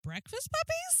breakfast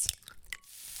puppies?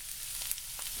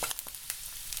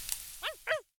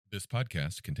 This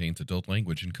podcast contains adult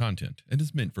language and content and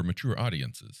is meant for mature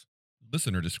audiences.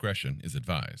 Listener discretion is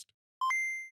advised.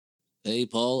 Hey,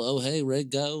 Paul. Oh, hey,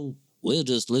 Ringo. We're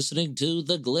just listening to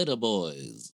the Glitter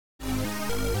Boys.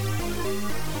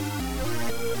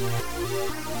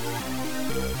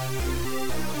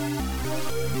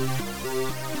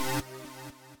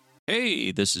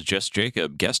 Hey, this is just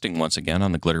Jacob, guesting once again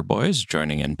on the Glitter Boys,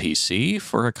 joining NPC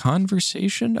for a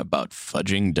conversation about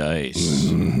fudging dice.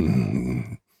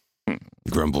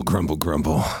 Grumble, grumble,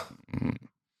 grumble.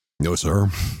 No, sir.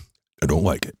 I don't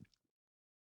like it.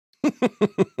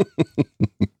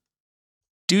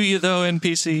 Do you, though,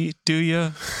 NPC? Do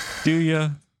you? Do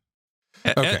you?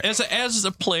 Okay. As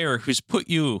a player who's put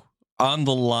you on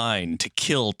the line to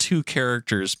kill two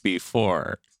characters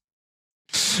before...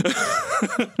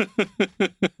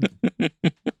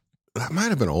 That might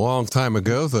have been a long time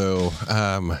ago, though.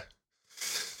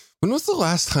 When was the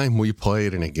last time we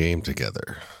played in a game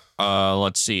together?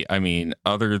 Let's see. I mean,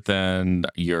 other than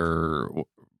the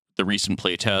recent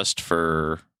playtest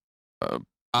for...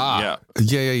 Yeah.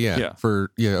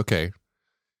 Okay.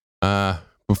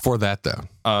 Before that,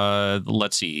 though.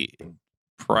 Let's see.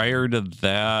 Prior to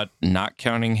that, not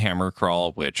counting Hammer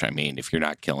Crawl, which, I mean, if you're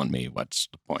not killing me, what's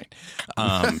the point?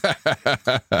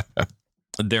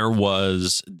 There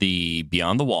was the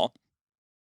Beyond the Wall.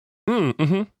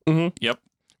 Yep.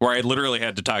 Where I literally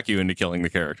had to talk you into killing the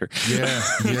character.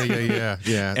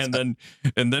 Yeah. And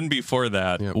then before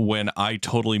that, when I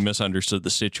totally misunderstood the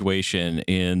situation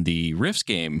in the Rifts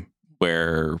game,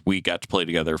 where we got to play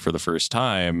together for the first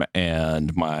time,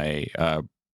 and my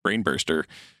Brainburster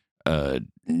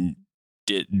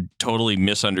totally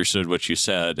misunderstood what you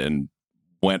said and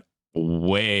went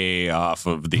way off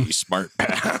of the smart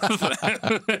path.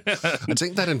 I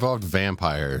think that involved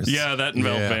vampires. Yeah, that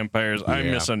involved vampires. I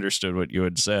misunderstood what you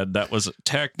had said. That was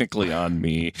technically on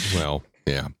me. Well,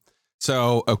 yeah.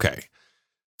 So, okay.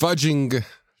 Fudging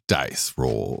dice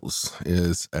rolls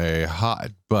is a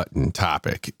hot button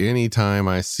topic. Anytime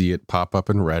I see it pop up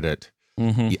in Reddit,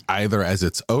 either as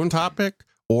its own topic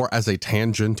or as a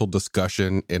tangential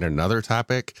discussion in another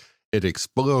topic, it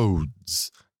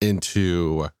explodes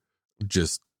into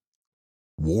just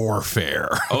warfare.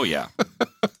 Oh, yeah.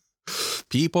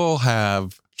 People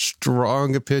have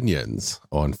strong opinions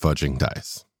on fudging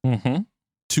dice.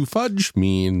 To fudge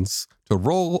means to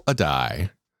roll a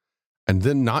die and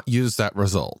then not use that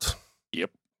result.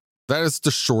 Yep. That is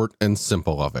the short and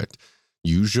simple of it.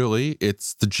 Usually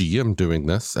it's the GM doing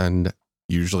this, and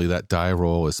usually that die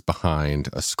roll is behind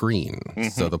a screen,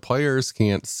 so the players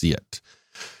can't see it.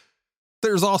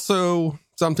 There's also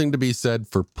something to be said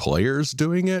for players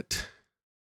doing it.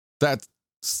 That's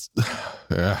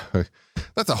a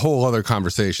whole other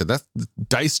conversation. That's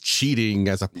dice cheating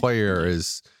as a player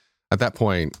is at that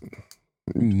point.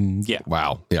 Yeah.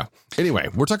 Wow. Yeah. Anyway,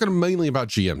 we're talking mainly about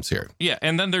GMs here. Yeah.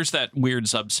 And then there's that weird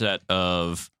subset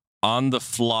of on the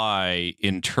fly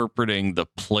interpreting the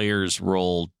player's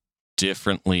role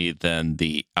differently than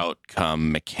the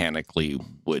outcome mechanically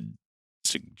would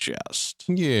suggest.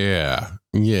 Yeah.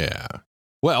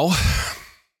 Well,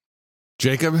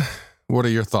 Jacob, what are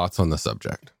your thoughts on the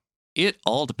subject? It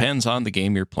all depends on the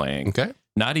game you're playing. Okay.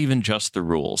 Not even just the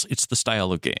rules. It's the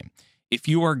style of game. If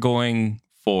you are going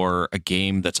for a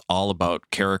game that's all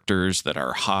about characters that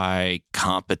are high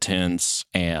competence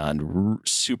and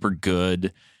super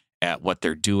good at what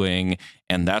they're doing,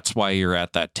 and that's why you're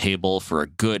at that table for a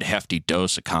good hefty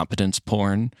dose of competence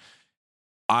porn,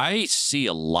 I see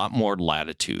a lot more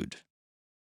latitude.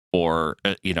 Or,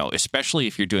 especially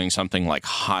if you're doing something like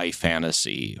high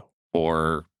fantasy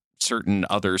or certain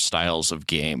other styles of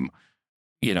game,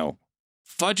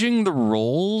 fudging the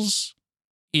rolls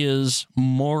is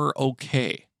more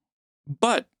okay.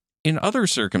 But in other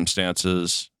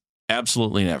circumstances,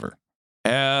 absolutely never.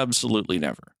 Absolutely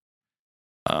never.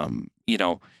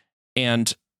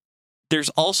 And there's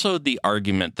also the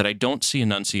argument that I don't see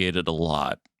enunciated a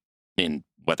lot in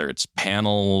whether it's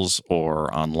panels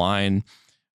or online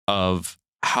of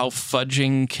how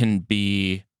fudging can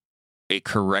be a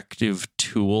corrective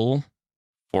tool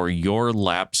for your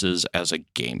lapses as a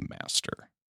game master.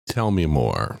 Tell me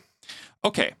more.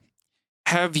 Okay.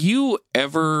 Have you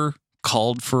ever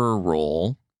called for a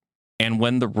roll and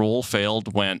when the roll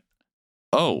failed went,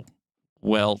 oh,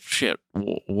 well, shit,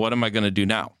 what am I going to do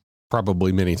now?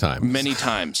 Probably many times. Many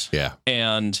times. Yeah.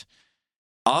 And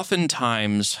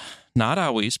oftentimes, not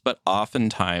always, but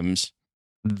oftentimes,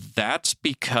 that's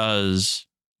because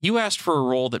you asked for a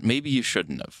roll that maybe you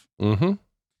shouldn't have.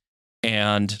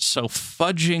 And so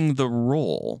fudging the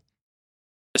roll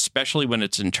especially when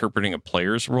it's interpreting a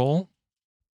player's role,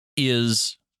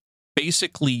 is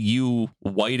basically you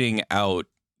whiting out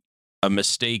a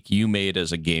mistake you made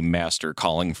as a game master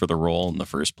calling for the role in the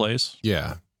first place.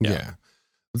 Yeah.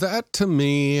 That to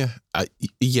me,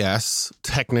 yes,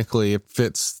 technically it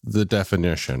fits the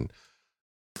definition.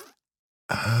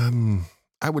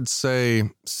 I would say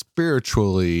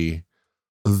spiritually,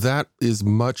 that is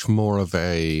much more of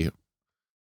a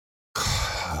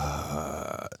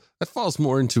that falls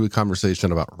more into a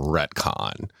conversation about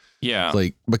retcon. Yeah.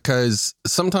 Like, because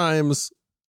sometimes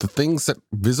the things that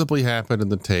visibly happen in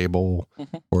the table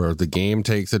or the game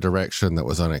takes a direction that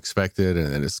was unexpected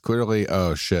and it's clearly,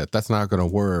 oh shit, that's not going to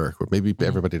work. Or maybe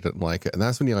everybody didn't like it. And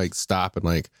that's when you like stop and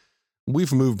like,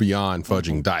 we've moved beyond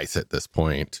fudging dice at this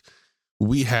point.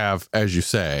 We have, as you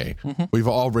say, we've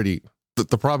already,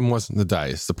 the problem wasn't the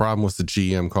dice. The problem was the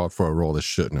GM called for a role that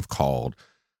shouldn't have called.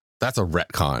 That's a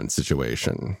retcon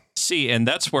situation. See, and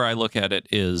that's where I look at it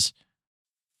is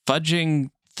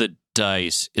fudging the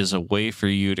dice is a way for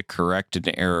you to correct an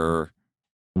error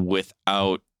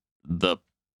without the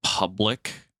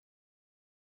public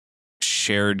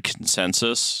shared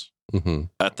consensus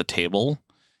at the table.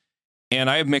 And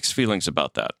I have mixed feelings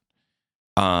about that.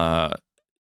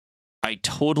 I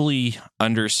totally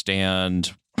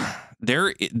understand.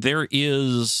 There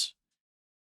is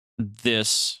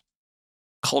this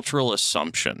cultural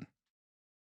assumption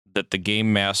that the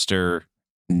game master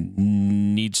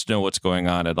needs to know what's going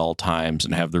on at all times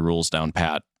and have the rules down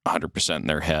pat 100% in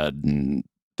their head. And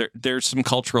there's some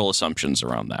cultural assumptions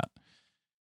around that.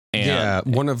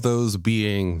 And one of those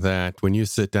being that when you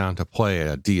sit down to play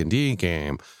a D&D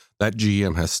game, that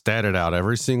GM has statted out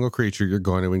every single creature you're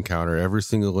going to encounter, every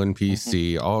single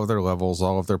NPC, all of their levels,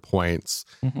 all of their points.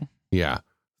 Yeah,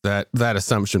 that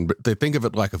assumption, but they think of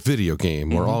it like a video game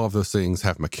where all of those things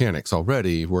have mechanics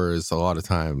already, whereas a lot of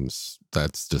times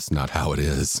that's just not how it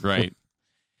is. Right.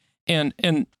 And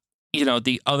you know,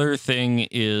 the other thing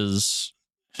is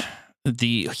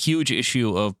the huge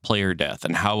issue of player death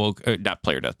and how, not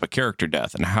player death, but character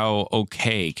death and how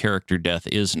okay character death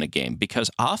is in a game. Because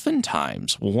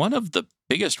oftentimes one of the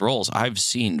biggest roles I've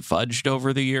seen fudged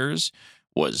over the years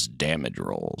was damage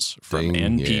rolls from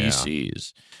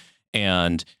NPCs.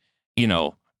 And, you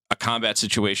know, a combat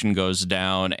situation goes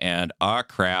down and,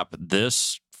 crap,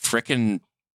 this frickin'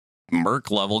 merc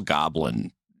level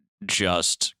goblin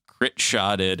just crit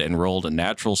shotted and rolled a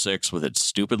natural 6 with its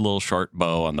stupid little short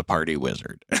bow on the party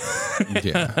wizard.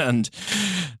 And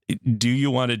do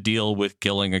you want to deal with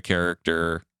killing a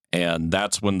character? And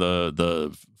that's when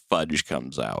the fudge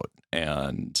comes out,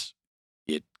 and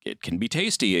it can be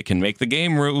tasty. It can make the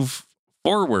game move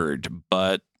forward,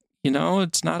 but you know,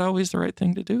 it's not always the right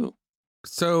thing to do.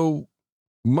 So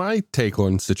my take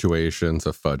on situations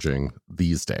of fudging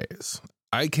these days,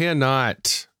 I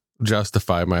cannot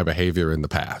justify my behavior in the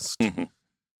past.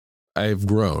 I've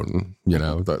grown, you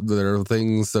know, there are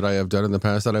things that I have done in the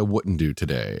past that I wouldn't do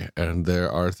today. And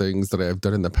there are things that I have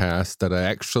done in the past that I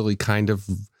actually kind of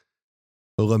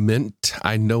lament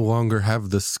I no longer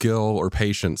have the skill or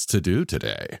patience to do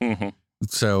today.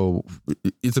 So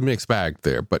it's a mixed bag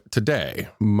there. But today,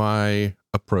 my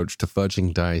approach to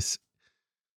fudging dice.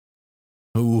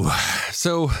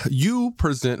 So you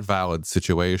present valid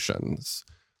situations.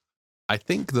 I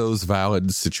think those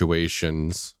valid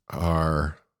situations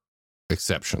are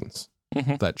exceptions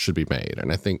that should be made.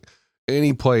 And I think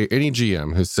any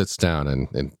GM who sits down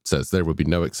and says there would be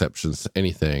no exceptions to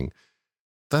anything,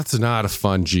 that's not a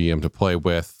fun GM to play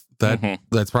with.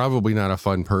 That's probably not a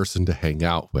fun person to hang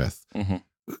out with.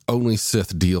 Only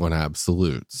Sith deal in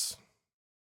absolutes.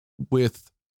 With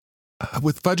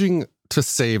fudging to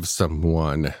save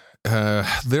someone,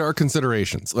 there are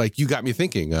considerations. Like you got me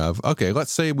thinking of, okay,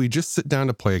 let's say we just sit down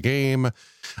to play a game.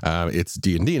 It's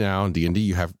D&D now. In D&D,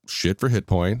 you have shit for hit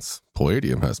points.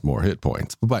 Palladium has more hit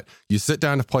points. But you sit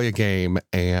down to play a game,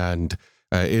 and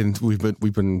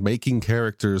we've been making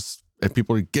characters, and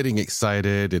people are getting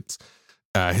excited. It's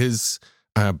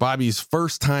Bobby's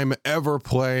first time ever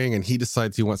playing, and he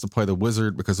decides he wants to play the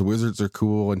wizard because the wizards are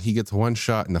cool, and he gets one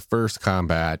shot in the first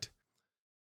combat.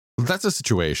 That's a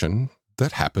situation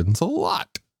that happens a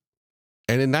lot.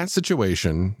 And in that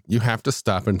situation, you have to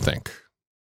stop and think,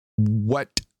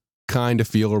 what kind of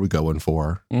feel are we going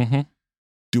for?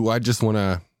 Do I just want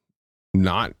to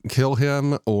not kill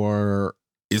him, or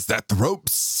is that the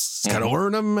ropes? Gotta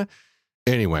learn them.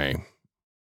 Anyway,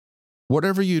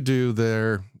 whatever you do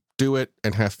there, do it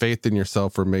and have faith in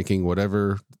yourself for making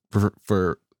whatever,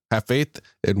 have faith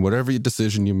in whatever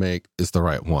decision you make is the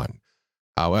right one.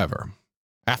 However,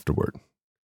 afterward,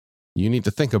 you need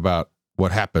to think about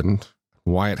what happened,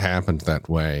 why it happened that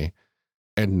way,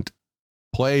 and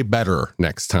play better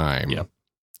next time. Yep.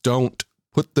 Don't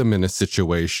put them in a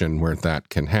situation where that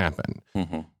can happen.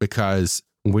 Because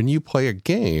when you play a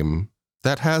game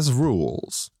that has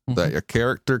rules, that your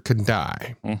character can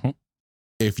die,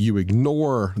 if you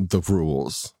ignore the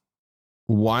rules,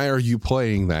 why are you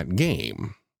playing that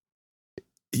game?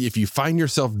 If you find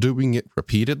yourself doing it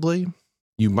repeatedly,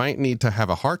 you might need to have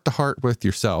a heart-to-heart with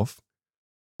yourself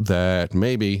that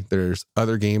maybe there's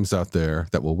other games out there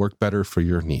that will work better for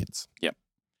your needs. Yep.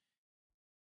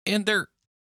 And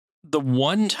the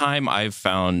one time I've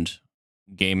found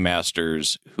game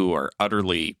masters who are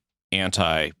utterly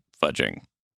anti-fudging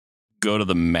go to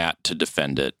the mat to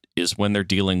defend it is when they're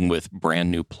dealing with brand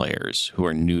new players who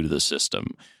are new to the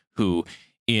system, who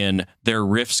in their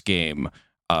Rifts game,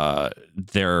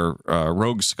 their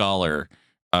Rogue Scholar,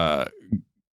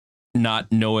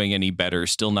 not knowing any better,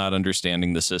 still not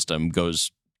understanding the system,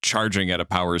 goes charging at a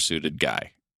power-suited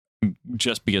guy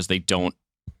just because they don't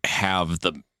have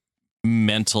the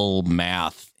mental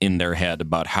math in their head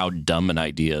about how dumb an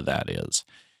idea that is.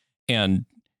 And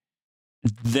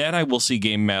then I will see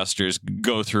game masters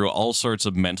go through all sorts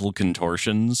of mental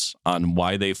contortions on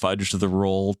why they fudged the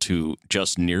roll to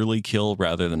just nearly kill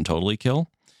rather than totally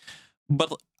kill.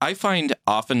 But I find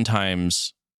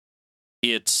oftentimes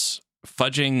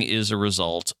fudging is a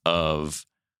result of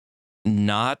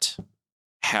not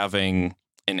having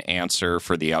an answer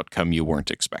for the outcome you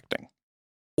weren't expecting,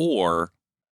 or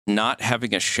not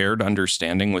having a shared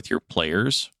understanding with your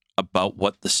players about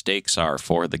what the stakes are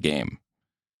for the game.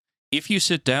 If you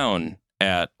sit down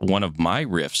at one of my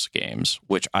Rifts games,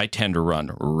 which I tend to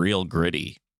run real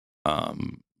gritty,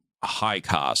 high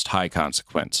cost, high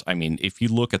consequence. I mean, if you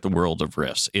look at the world of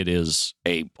Rifts, it is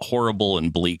a horrible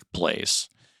and bleak place.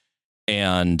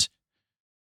 And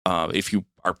if you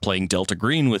are playing Delta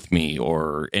Green with me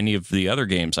or any of the other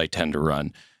games I tend to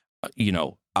run,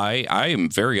 I am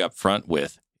very upfront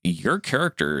with your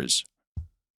characters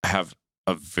have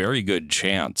a very good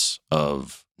chance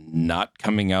of not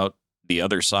coming out the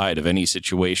other side of any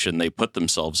situation they put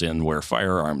themselves in where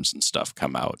firearms and stuff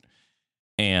come out.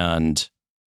 And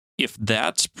if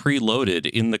that's preloaded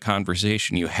in the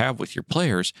conversation you have with your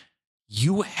players,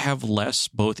 you have less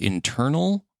both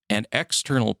internal and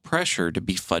external pressure to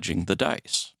be fudging the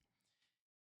dice.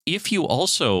 If you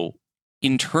also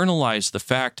internalize the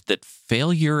fact that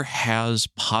failure has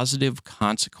positive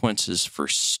consequences for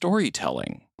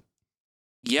storytelling,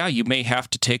 yeah, you may have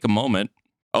to take a moment.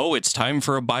 Oh, it's time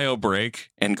for a bio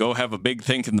break and go have a big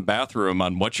think in the bathroom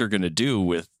on what you're going to do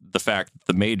with the fact that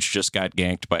the mage just got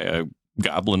ganked by a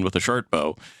goblin with a short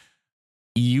bow.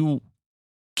 You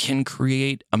can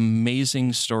create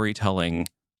amazing storytelling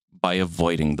by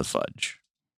avoiding the fudge.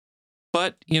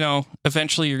 But,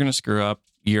 eventually you're going to screw up.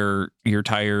 You're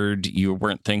tired. You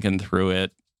weren't thinking through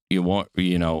it. You won't,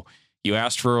 you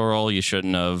asked for a roll you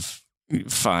shouldn't have.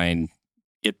 Fine.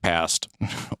 It passed.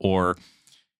 Or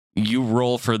you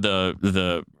roll for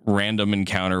the random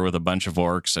encounter with a bunch of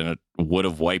orcs and it would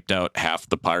have wiped out half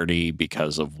the party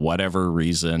because of whatever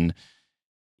reason.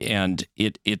 And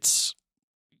it's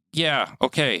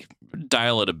okay,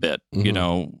 dial it a bit.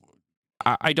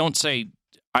 I don't say,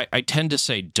 I tend to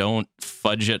say don't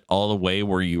fudge it all the way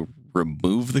where you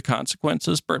remove the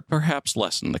consequences, but perhaps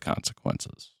lessen the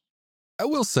consequences. I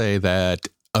will say that,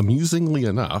 amusingly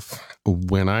enough,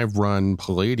 when I run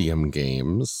Palladium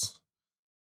games,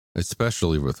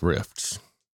 especially with Rifts,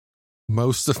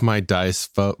 most of my dice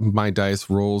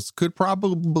rolls could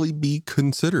probably be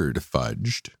considered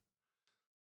fudged,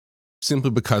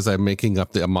 simply because I'm making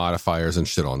up the modifiers and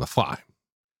shit on the fly.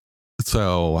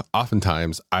 So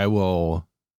oftentimes I will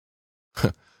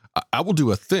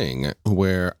do a thing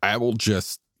where I will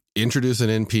just introduce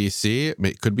an NPC.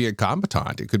 It could be a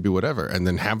combatant, it could be whatever, and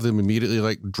then have them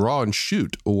immediately draw and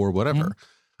shoot or whatever.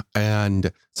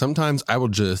 And sometimes I will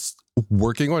just,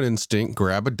 working on instinct,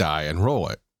 grab a die and roll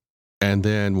it. And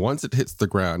then once it hits the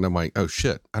ground, I'm like, oh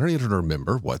shit, I don't even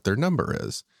remember what their number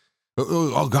is.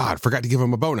 Oh God, forgot to give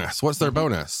them a bonus. What's their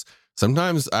bonus?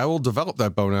 Sometimes I will develop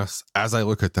that bonus as I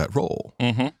look at that roll.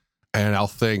 And I'll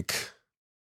think,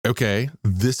 okay,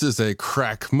 this is a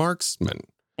crack marksman.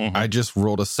 I just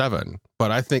rolled a 7, but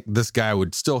I think this guy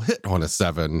would still hit on a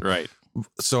 7. Right.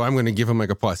 So I'm going to give him a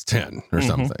 +10 or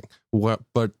something.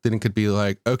 But then it could be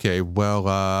okay, well,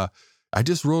 I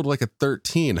just rolled a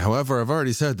 13. However, I've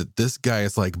already said that this guy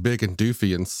is big and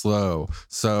doofy and slow.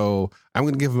 So I'm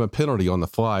going to give him a penalty on the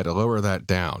fly to lower that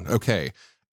down. Okay.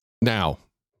 Now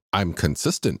I'm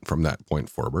consistent from that point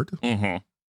forward.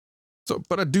 So,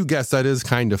 but I do guess that is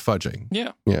kind of fudging.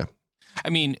 Yeah. I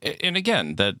mean, and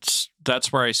again, that's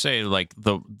where I say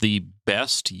the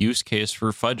best use case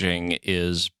for fudging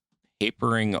is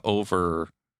papering over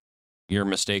your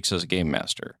mistakes as a game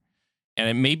master. And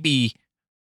it may be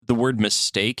the word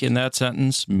mistake in that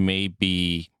sentence may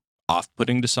be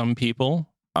off-putting to some people.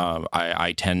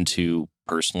 I tend to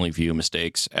personally view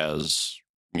mistakes as,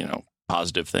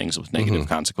 positive things with negative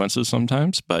consequences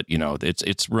sometimes, but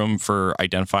it's room for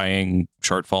identifying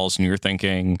shortfalls in your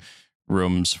thinking,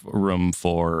 room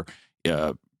for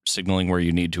signaling where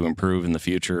you need to improve in the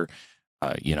future.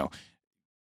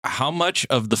 How much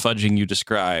of the fudging you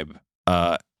describe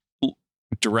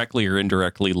directly or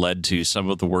indirectly led to some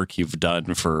of the work you've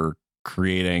done for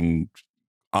creating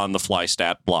on the fly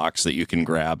stat blocks that you can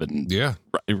grab and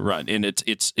run? And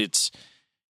it's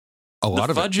a lot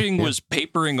the of fudging it was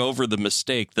papering over the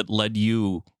mistake that led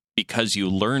you, because you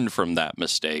learned from that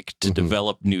mistake, to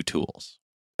develop new tools.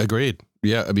 Agreed.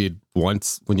 Yeah, I mean,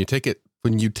 when you take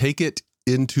it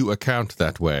into account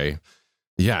that way,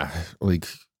 like,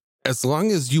 as long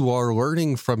as you are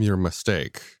learning from your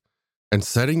mistake and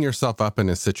setting yourself up in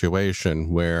a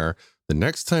situation where the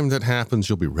next time that happens,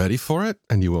 you'll be ready for it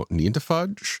and you won't need to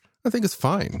fudge, I think it's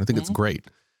fine. I think it's great.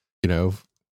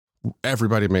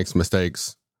 Everybody makes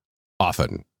mistakes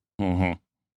often.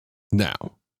 Now,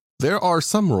 there are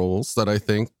some rules that I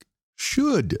think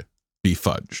should be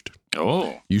fudged.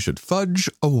 Oh. You should fudge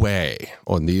away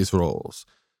on these rules.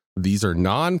 These are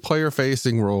non-player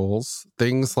facing rules,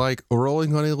 things like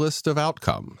rolling on a list of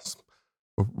outcomes,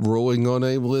 rolling on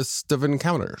a list of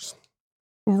encounters,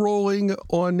 rolling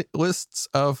on lists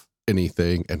of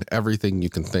anything and everything you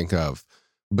can think of.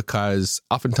 Because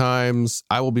oftentimes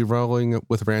I will be rolling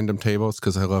with random tables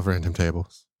because I love random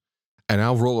tables. And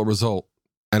I'll roll a result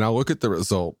and I'll look at the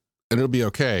result and it'll be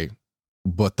okay.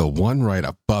 But the one right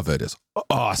above it is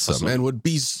awesome and would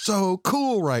be so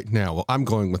cool right now. Well, I'm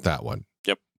going with that one.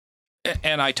 Yep.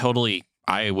 And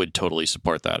I would totally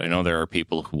support that. I know there are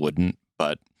people who wouldn't,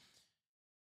 but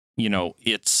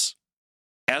it's,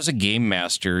 as a game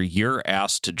master, you're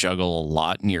asked to juggle a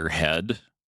lot in your head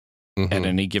at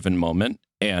any given moment.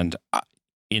 And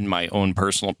in my own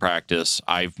personal practice,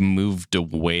 I've moved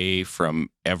away from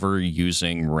ever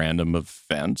using random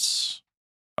events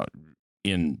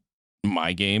in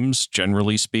my games,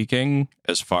 generally speaking,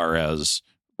 as far as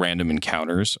random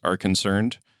encounters are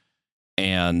concerned.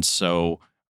 And so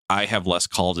I have less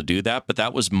call to do that, but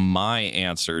that was my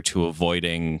answer to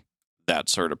avoiding that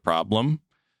sort of problem.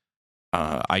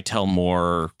 I tell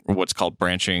more what's called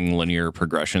branching linear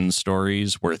progression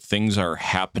stories, where things are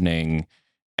happening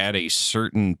at a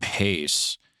certain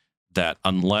pace that,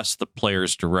 unless the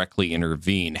players directly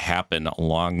intervene, happen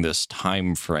along this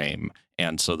time frame.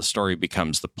 And so the story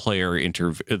becomes the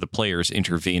players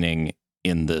intervening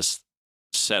in this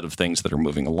set of things that are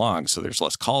moving along. So there's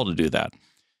less call to do that.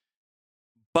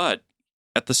 But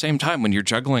at the same time, when you're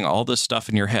juggling all this stuff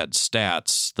in your head,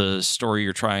 stats, the story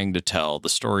you're trying to tell, the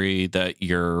story that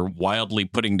you're wildly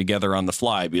putting together on the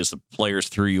fly because the players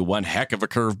threw you one heck of a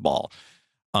curveball,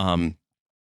 and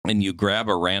you grab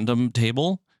a random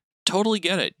table, totally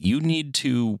get it. You need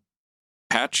to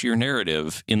patch your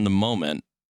narrative in the moment.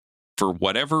 For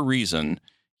whatever reason,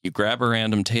 you grab a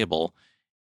random table,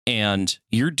 and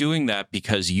you're doing that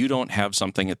because you don't have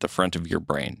something at the front of your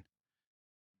brain.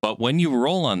 But when you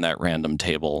roll on that random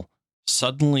table,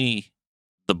 suddenly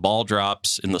the ball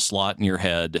drops in the slot in your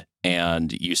head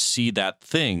and you see that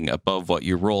thing above what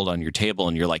you rolled on your table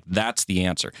and you're like, that's the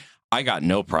answer. I got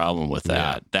no problem with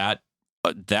that. Yeah.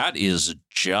 That is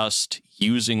just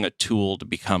using a tool to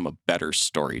become a better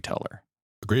storyteller.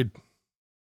 Agreed.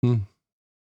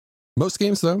 Most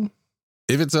games, though,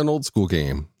 if it's an old school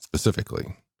game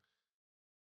specifically,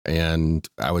 and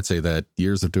I would say that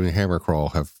years of doing Hammer Crawl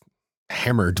have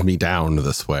hammered me down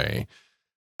this way,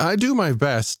 I do my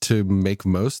best to make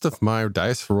most of my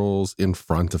dice rolls in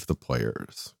front of the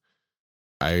players.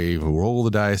 I roll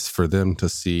the dice for them to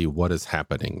see what is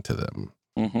happening to them.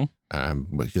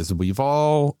 Because we've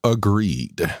all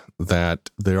agreed that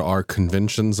there are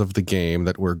conventions of the game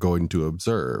that we're going to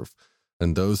observe,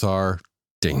 and those are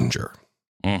danger,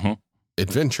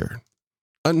 adventure,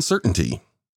 uncertainty,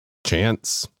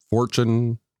 chance,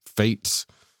 fortune, fate.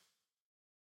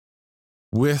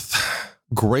 With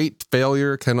great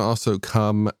failure can also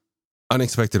come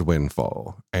unexpected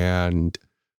windfall, and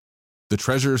the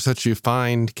treasures that you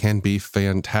find can be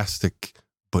fantastic,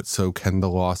 but so can the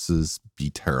losses be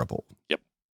terrible. Yep.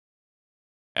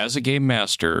 As a game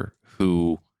master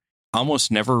who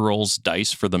almost never rolls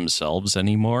dice for themselves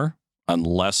anymore,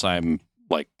 unless I'm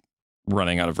like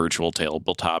running on a virtual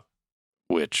tabletop,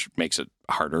 which makes it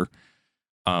harder.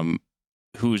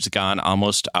 who's gone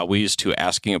almost always to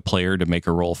asking a player to make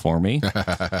a roll for me,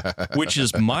 which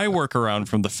is my workaround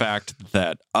from the fact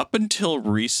that up until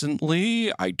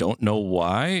recently, I don't know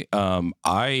why,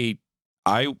 I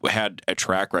had a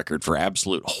track record for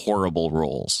absolute horrible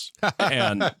rolls,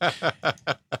 and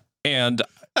I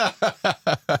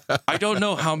don't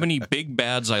know how many big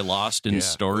bads I lost in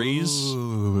stories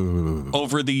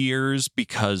over the years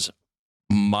because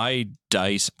my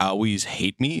dice always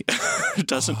hate me. It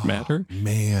doesn't matter,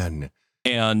 man.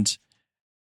 And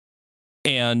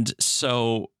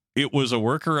so it was a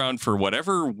workaround for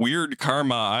whatever weird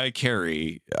karma I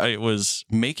carry. It was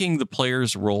making the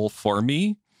players roll for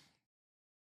me.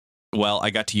 Well, I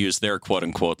got to use their quote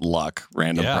unquote luck,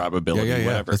 random probability,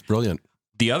 whatever. That's brilliant.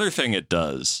 The other thing it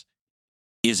does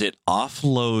is it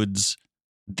offloads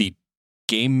the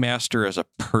game master as a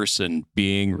person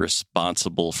being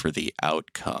responsible for the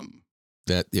outcome.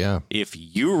 If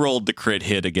you rolled the crit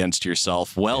hit against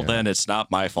yourself, then it's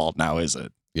not my fault now, is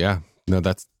it? Yeah. No,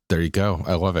 there you go.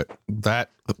 I love it.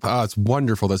 It's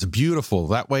wonderful. That's beautiful.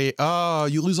 That way,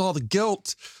 you lose all the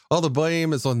guilt. All the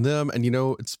blame is on them. And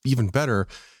it's even better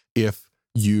if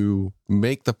you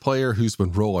make the player who's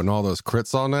been rolling all those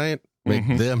crits all night,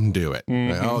 make them do it.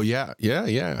 Like, oh, yeah.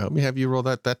 Let me have you roll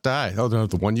that die. Oh, no,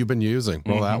 the one you've been using.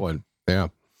 Roll that one. Yeah.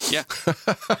 Yeah.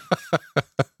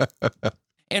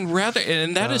 And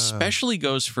that especially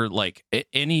goes for like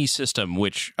any system,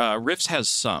 which Rifts has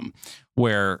some,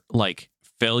 where like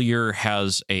failure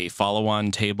has a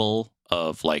follow-on table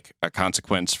of like a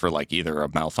consequence for like either a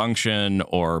malfunction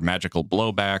or magical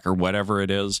blowback or whatever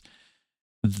it is.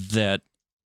 That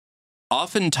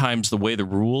oftentimes the way the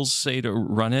rules say to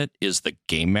run it is the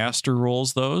game master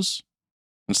rolls those.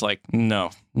 It's like,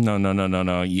 no.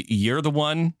 You're the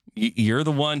one. You're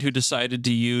the one who decided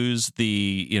to use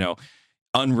the,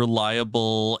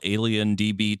 unreliable alien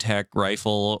DB tech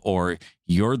rifle, or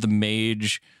you're the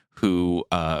mage who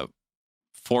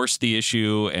forced the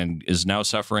issue and is now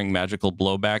suffering magical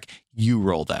blowback. You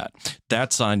roll that.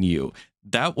 That's on you.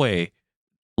 That way,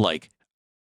 like,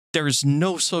 there's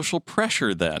no social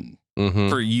pressure then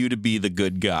for you to be the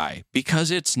good guy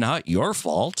because it's not your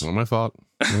fault. Not my fault.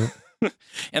 Yeah.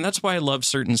 And that's why I love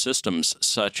certain systems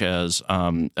such as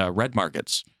Red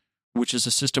Markets, which is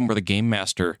a system where the game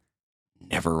master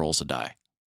never rolls a die.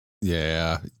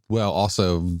 Yeah. Well,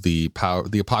 also the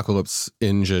Apocalypse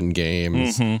Engine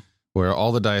games where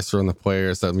all the dice are on the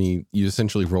players. That mean you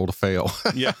essentially roll to fail.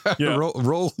 Yeah.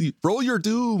 roll your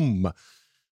doom.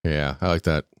 Yeah, I like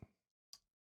that.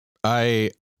 I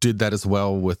did that as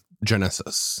well with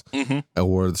Genesis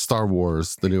or the Star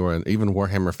Wars, the new one, even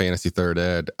Warhammer Fantasy 3rd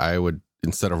Ed. I would,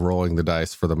 instead of rolling the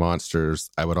dice for the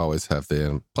monsters, I would always have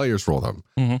the players roll them.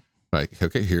 Like,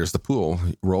 okay, here's the pool.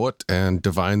 Roll it and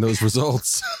divine those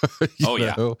results.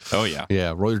 Yeah.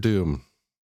 Yeah, roll your doom.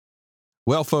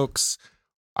 Well, folks,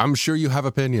 I'm sure you have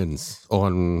opinions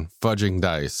on fudging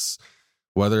dice,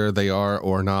 whether they are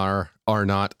or are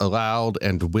not allowed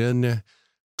and when.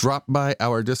 Drop by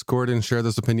our Discord and share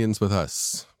those opinions with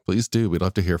us. Please do. We'd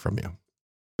love to hear from you.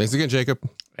 Thanks again, Jacob.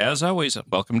 As always,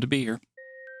 welcome to be here.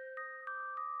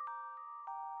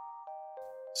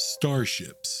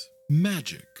 Starships,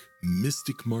 magic,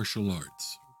 mystic martial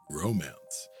arts,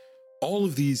 romance. All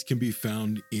of these can be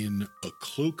found in A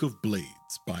Cloak of Blades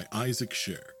by Isaac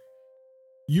Scher.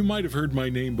 You might have heard my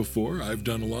name before. I've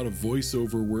done a lot of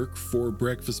voiceover work for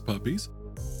Breakfast Puppies.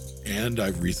 And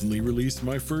I've recently released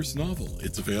my first novel.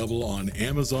 It's available on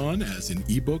Amazon as an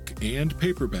ebook and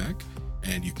paperback,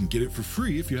 and you can get it for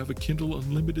free if you have a Kindle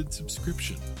Unlimited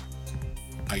subscription.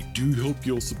 I do hope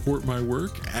you'll support my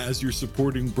work as you're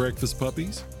supporting Breakfast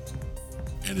Puppies,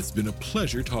 and it's been a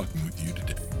pleasure talking with you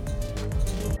today.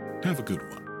 Have a good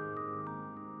one.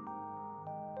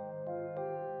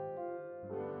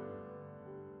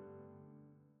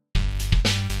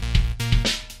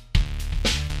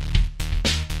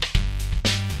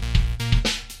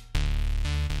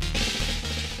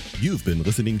 You've been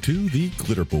listening to The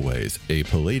Glitter Boys, a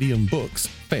Palladium Books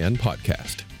fan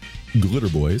podcast. Glitter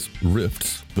Boys,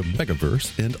 Rifts, the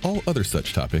Megaverse, and all other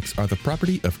such topics are the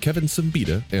property of Kevin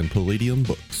Simbita and Palladium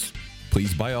Books.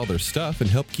 Please buy all their stuff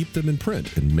and help keep them in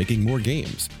print and making more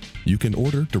games. You can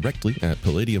order directly at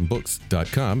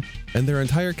palladiumbooks.com, and their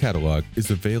entire catalog is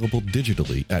available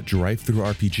digitally at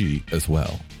DriveThruRPG as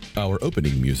well. Our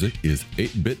opening music is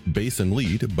 8-Bit Bass and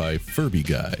Lead by Furby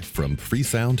Guy from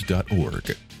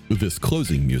freesound.org. This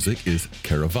closing music is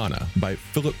Caravana by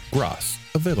Philip Gross,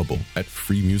 available at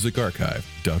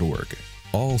freemusicarchive.org.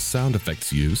 All sound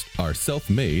effects used are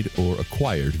self-made or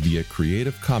acquired via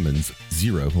Creative Commons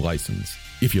 0 license.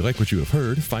 If you like what you have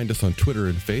heard, find us on Twitter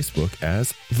and Facebook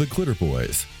as The Glitter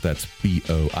Boys. That's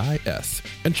BOIS.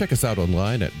 And check us out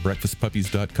online at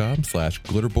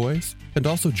breakfastpuppies.com/glitterboys. And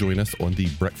also join us on the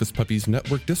Breakfast Puppies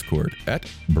Network Discord at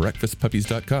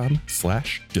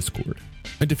breakfastpuppies.com/discord.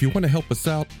 And if you want to help us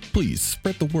out, please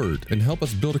spread the word and help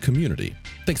us build a community.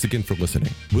 Thanks again for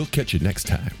listening. We'll catch you next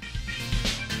time.